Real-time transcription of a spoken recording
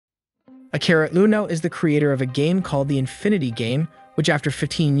Akira Oono is the creator of a game called the Infinity Game, which after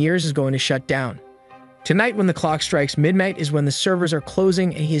 15 years is going to shut down. Tonight, when the clock strikes midnight, is when the servers are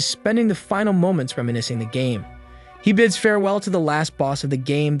closing and he is spending the final moments reminiscing the game. He bids farewell to the last boss of the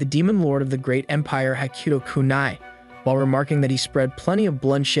game, the demon lord of the great empire Hakuto Kunai, while remarking that he spread plenty of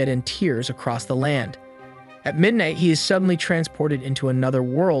bloodshed and tears across the land. At midnight, he is suddenly transported into another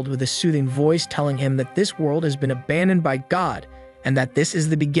world with a soothing voice telling him that this world has been abandoned by God and that this is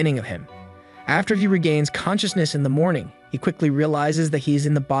the beginning of him. After he regains consciousness in the morning, he quickly realizes that he is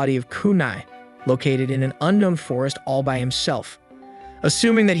in the body of Kunai, located in an unknown forest all by himself.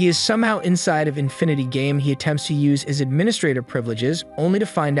 Assuming that he is somehow inside of Infinity Game, he attempts to use his administrator privileges, only to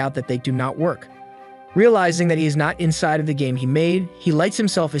find out that they do not work. Realizing that he is not inside of the game he made, he lights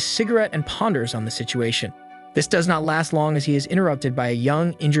himself a cigarette and ponders on the situation. This does not last long as he is interrupted by a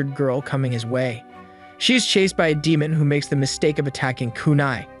young, injured girl coming his way. She is chased by a demon who makes the mistake of attacking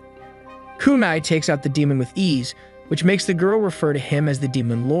Kunai. Kunai takes out the demon with ease, which makes the girl refer to him as the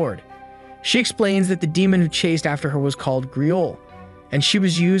Demon Lord. She explains that the demon who chased after her was called Griol, and she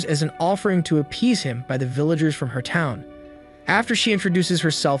was used as an offering to appease him by the villagers from her town. After she introduces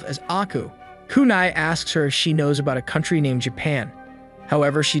herself as Aku, Kunai asks her if she knows about a country named Japan.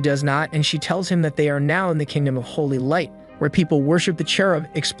 However, she does not, and she tells him that they are now in the Kingdom of Holy Light, where people worship the cherub,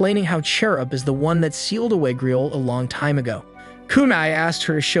 explaining how cherub is the one that sealed away Griol a long time ago. Kunai asks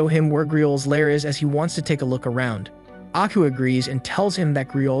her to show him where Griol's lair is as he wants to take a look around. Aku agrees and tells him that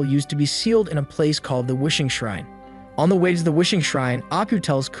Griol used to be sealed in a place called the Wishing Shrine. On the way to the Wishing Shrine, Aku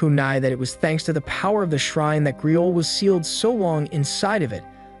tells Kunai that it was thanks to the power of the shrine that Griol was sealed so long inside of it.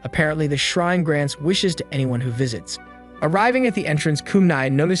 Apparently, the shrine grants wishes to anyone who visits. Arriving at the entrance,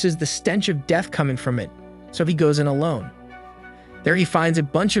 Kunai notices the stench of death coming from it, so he goes in alone. There he finds a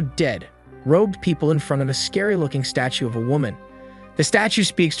bunch of dead, robed people in front of a scary-looking statue of a woman. The statue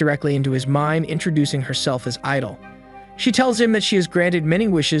speaks directly into his mind, introducing herself as Idol. She tells him that she has granted many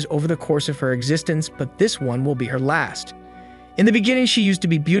wishes over the course of her existence, but this one will be her last. In the beginning, she used to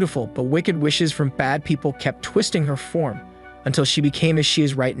be beautiful, but wicked wishes from bad people kept twisting her form, until she became as she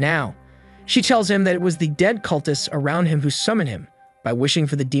is right now. She tells him that it was the dead cultists around him who summoned him, by wishing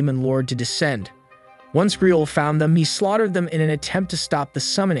for the Demon Lord to descend. Once Griol found them, he slaughtered them in an attempt to stop the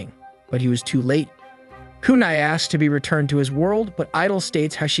summoning, but he was too late. Kunai asks to be returned to his world, but Idol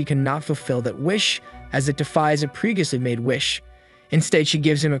states how she cannot fulfill that wish, as it defies a previously made wish. Instead, she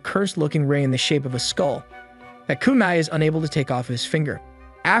gives him a cursed-looking ring in the shape of a skull, that Kunai is unable to take off his finger.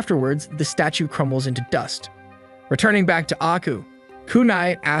 Afterwards, the statue crumbles into dust. Returning back to Aku,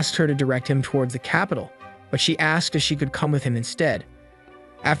 Kunai asks her to direct him towards the capital, but she asks if she could come with him instead.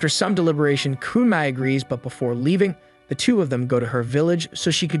 After some deliberation, Kunai agrees, but before leaving, the two of them go to her village so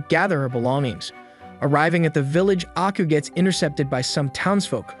she could gather her belongings. Arriving at the village, Aku gets intercepted by some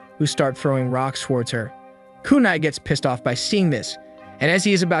townsfolk who start throwing rocks towards her. Kunai gets pissed off by seeing this, and as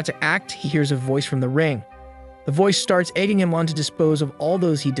he is about to act, he hears a voice from the ring. The voice starts egging him on to dispose of all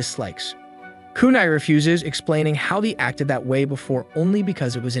those he dislikes. Kunai refuses, explaining how he acted that way before only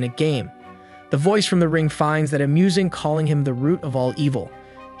because it was in a game. The voice from the ring finds that amusing, calling him the root of all evil.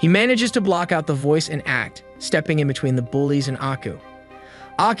 He manages to block out the voice and act, stepping in between the bullies and Aku.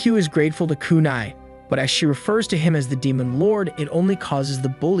 Aku is grateful to Kunai, but as she refers to him as the Demon Lord, it only causes the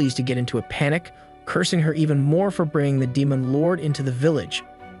bullies to get into a panic, cursing her even more for bringing the Demon Lord into the village.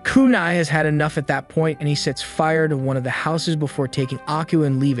 Kunai has had enough at that point, and he sets fire to one of the houses before taking Aku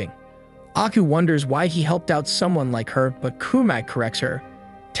and leaving. Aku wonders why he helped out someone like her, but Kunai corrects her,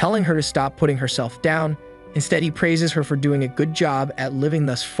 telling her to stop putting herself down. Instead, he praises her for doing a good job at living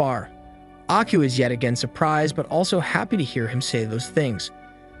thus far. Aku is yet again surprised, but also happy to hear him say those things.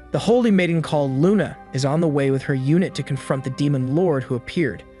 The holy maiden called Luna is on the way with her unit to confront the Demon Lord who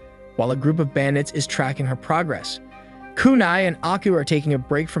appeared, while a group of bandits is tracking her progress. Kunai and Aku are taking a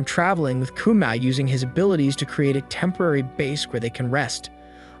break from traveling, with Kunai using his abilities to create a temporary base where they can rest.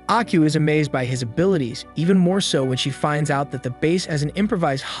 Aku is amazed by his abilities, even more so when she finds out that the base has an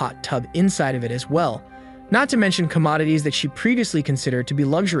improvised hot tub inside of it as well, not to mention commodities that she previously considered to be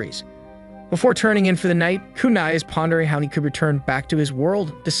luxuries. Before turning in for the night, Kunai is pondering how he could return back to his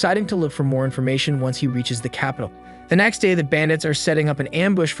world, deciding to look for more information once he reaches the capital. The next day, the bandits are setting up an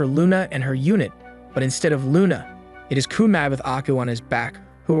ambush for Luna and her unit, but instead of Luna, it is Kunai with Aku on his back,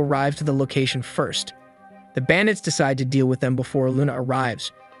 who arrives to the location first. The bandits decide to deal with them before Luna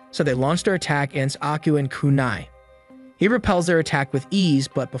arrives, so they launch their attack against Aku and Kunai. He repels their attack with ease,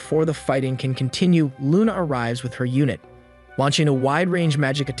 but before the fighting can continue, Luna arrives with her unit. Launching a wide-range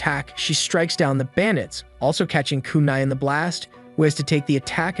magic attack, she strikes down the bandits, also catching Kunai in the blast, who has to take the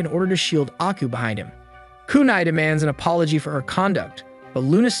attack in order to shield Aku behind him. Kunai demands an apology for her conduct, but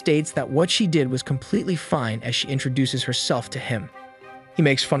Luna states that what she did was completely fine as she introduces herself to him. He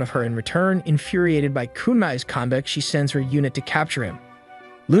makes fun of her in return. Infuriated by Kunai's conduct, she sends her unit to capture him.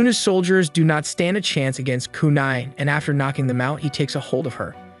 Luna's soldiers do not stand a chance against Kunai, and after knocking them out, he takes a hold of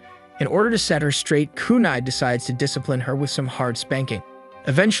her. In order to set her straight, Kunai decides to discipline her with some hard spanking.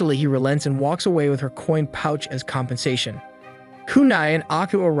 Eventually, he relents and walks away with her coin pouch as compensation. Kunai and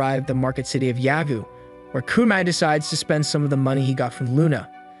Aku arrive at the market city of Yagu, where Kunai decides to spend some of the money he got from Luna.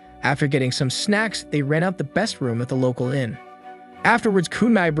 After getting some snacks, they rent out the best room at the local inn. Afterwards,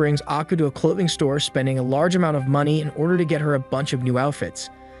 Kunai brings Aku to a clothing store, spending a large amount of money in order to get her a bunch of new outfits.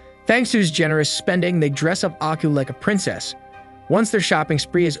 Thanks to his generous spending, they dress up Aku like a princess. Once their shopping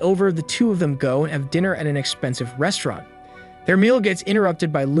spree is over, the two of them go and have dinner at an expensive restaurant. Their meal gets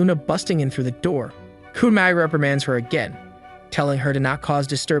interrupted by Luna busting in through the door. Kunai reprimands her again, telling her to not cause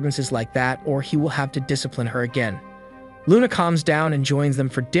disturbances like that or he will have to discipline her again. Luna calms down and joins them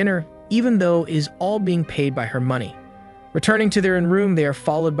for dinner, even though it is all being paid by her money. Returning to their own room, they are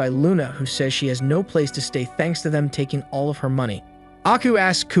followed by Luna, who says she has no place to stay thanks to them taking all of her money. Aku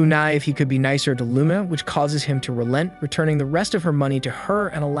asks Kunai if he could be nicer to Luna, which causes him to relent, returning the rest of her money to her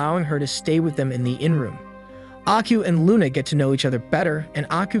and allowing her to stay with them in the inn room. Aku and Luna get to know each other better, and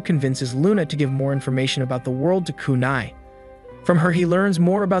Aku convinces Luna to give more information about the world to Kunai. From her, he learns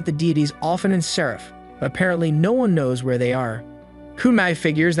more about the deities Often and Seraph, but apparently no one knows where they are. Kunai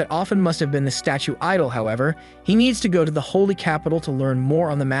figures that Often must have been the statue idol. However, he needs to go to the holy capital to learn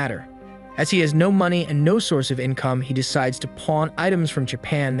more on the matter. As he has no money and no source of income, he decides to pawn items from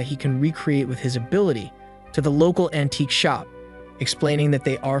Japan that he can recreate with his ability to the local antique shop, explaining that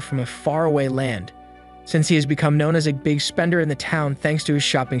they are from a faraway land. Since he has become known as a big spender in the town thanks to his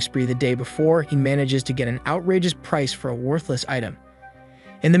shopping spree the day before, he manages to get an outrageous price for a worthless item.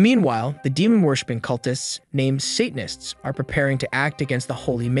 In the meanwhile, the demon-worshipping cultists, named Satanists, are preparing to act against the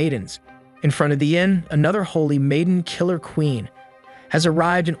holy maidens. In front of the inn, another holy maiden, Killer Queen, has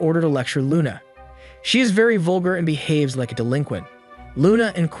arrived in order to lecture Luna. She is very vulgar and behaves like a delinquent.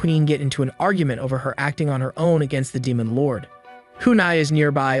 Luna and Queen get into an argument over her acting on her own against the demon lord. Kunai is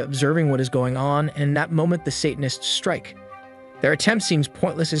nearby observing what is going on, and in that moment the Satanists strike. Their attempt seems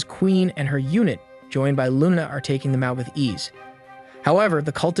pointless as Queen and her unit, joined by Luna, are taking them out with ease. However,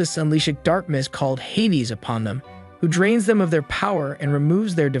 the cultists unleash a dark mist called Hades upon them, who drains them of their power and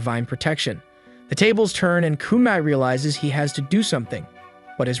removes their divine protection. The tables turn and Kunai realizes he has to do something,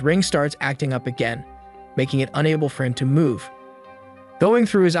 but his ring starts acting up again, making it unable for him to move. Going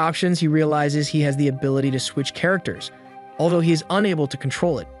through his options, he realizes he has the ability to switch characters, although he is unable to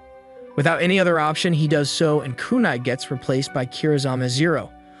control it. Without any other option, he does so, and Kunai gets replaced by Kirizama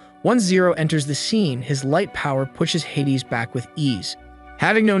Zero. Once Zero enters the scene, his light power pushes Hades back with ease.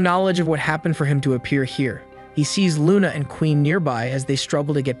 Having no knowledge of what happened for him to appear here, he sees Luna and Queen nearby as they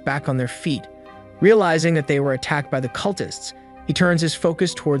struggle to get back on their feet. Realizing that they were attacked by the cultists, he turns his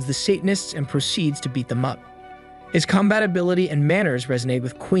focus towards the Satanists and proceeds to beat them up. His combat ability and manners resonate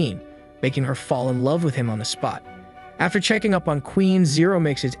with Queen, making her fall in love with him on the spot. After checking up on Queen, Zero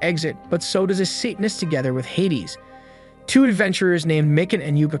makes his exit, but so does a Satanist together with Hades. Two adventurers named Mikan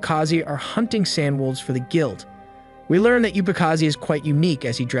and Yukikaze are hunting sandwolves for the guild. We learn that Yukikaze is quite unique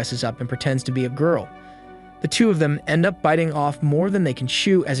as he dresses up and pretends to be a girl. The two of them end up biting off more than they can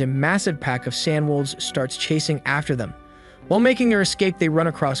chew as a massive pack of sandwolves starts chasing after them. While making their escape, they run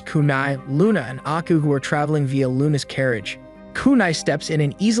across Kunai, Luna, and Aku, who are traveling via Luna's carriage. Kunai steps in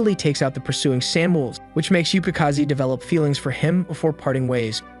and easily takes out the pursuing sandwolves, which makes Yukikaze develop feelings for him before parting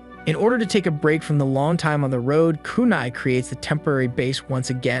ways. In order to take a break from the long time on the road, Kunai creates the temporary base once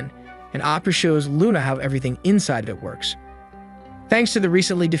again, and Aku shows Luna how everything inside of it works. Thanks to the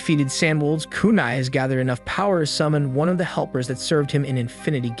recently defeated Sandwolves, Kunai has gathered enough power to summon one of the helpers that served him in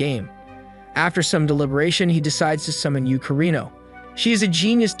Infinity Game. After some deliberation, he decides to summon Yukari. She is a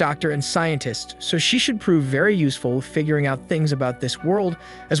genius doctor and scientist, so she should prove very useful with figuring out things about this world,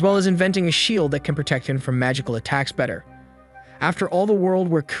 as well as inventing a shield that can protect him from magical attacks better. After all, the world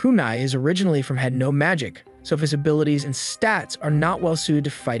where Kunai is originally from had no magic, so his abilities and stats are not well suited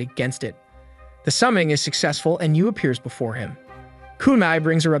to fight against it. The summoning is successful and Yu appears before him. Kunai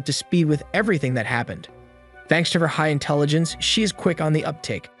brings her up to speed with everything that happened. Thanks to her high intelligence, she is quick on the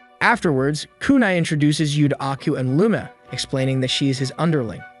uptake. Afterwards, Kunai introduces Yu to Aku and Luna, explaining that she is his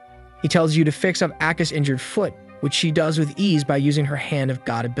underling. He tells Yu to fix up Aku's injured foot, which she does with ease by using her Hand of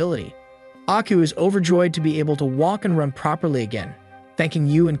God ability. Aku is overjoyed to be able to walk and run properly again, thanking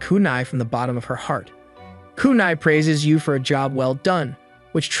Yu and Kunai from the bottom of her heart. Kunai praises Yu for a job well done,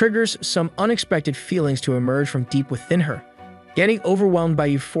 which triggers some unexpected feelings to emerge from deep within her. Getting overwhelmed by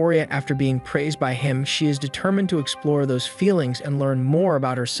euphoria after being praised by him, she is determined to explore those feelings and learn more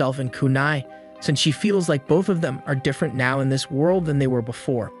about herself and Kunai, since she feels like both of them are different now in this world than they were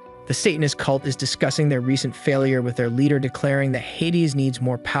before. The Satanist cult is discussing their recent failure, with their leader declaring that Hades needs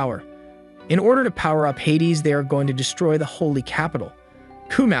more power. In order to power up Hades, they are going to destroy the holy capital.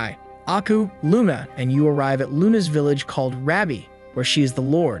 Kunai, Aku, Luna, and you arrive at Luna's village called Rabi, where she is the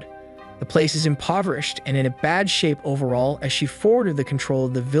Lord. The place is impoverished and in a bad shape overall, as she forwarded the control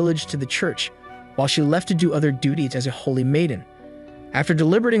of the village to the church, while she left to do other duties as a holy maiden. After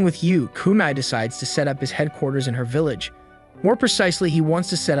deliberating with you, Kunai decides to set up his headquarters in her village. More precisely, he wants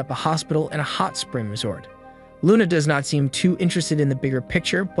to set up a hospital and a hot spring resort. Luna does not seem too interested in the bigger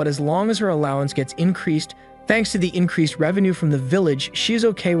picture, but as long as her allowance gets increased, thanks to the increased revenue from the village, she is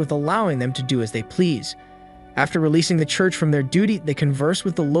okay with allowing them to do as they please. After releasing the church from their duty, they converse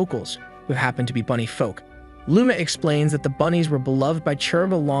with the locals, who happen to be bunny folk. Luna explains that the bunnies were beloved by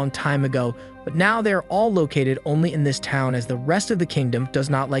Cherub a long time ago, but now they are all located only in this town, as the rest of the kingdom does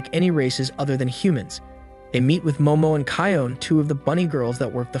not like any races other than humans. They meet with Momo and Kayon, two of the bunny girls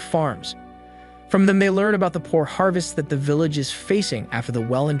that work the farms. From them, they learn about the poor harvests that the village is facing after the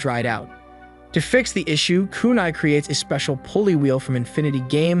well and dried out. To fix the issue, Kunai creates a special pulley wheel from Infinity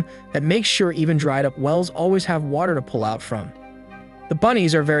Game that makes sure even dried up wells always have water to pull out from. The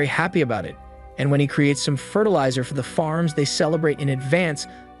bunnies are very happy about it, and when he creates some fertilizer for the farms, they celebrate in advance,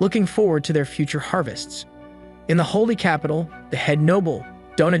 looking forward to their future harvests. In the holy capital, the head noble,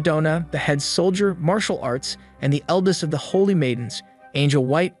 Dona, the head soldier, martial arts, and the eldest of the holy maidens, Angel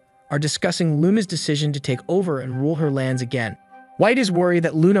White, are discussing Luna's decision to take over and rule her lands again. White is worried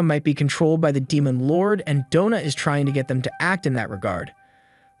that Luna might be controlled by the demon lord, and Dona is trying to get them to act in that regard.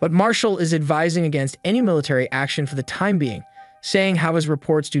 But Marshall is advising against any military action for the time being, saying how his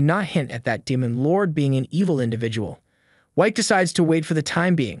reports do not hint at that demon lord being an evil individual. White decides to wait for the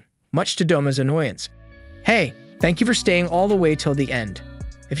time being, much to Doma's annoyance. Hey, thank you for staying all the way till the end.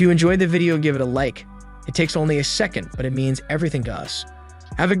 If you enjoyed the video, give it a like. It takes only a second, but it means everything to us.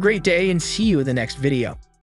 Have a great day and see you in the next video.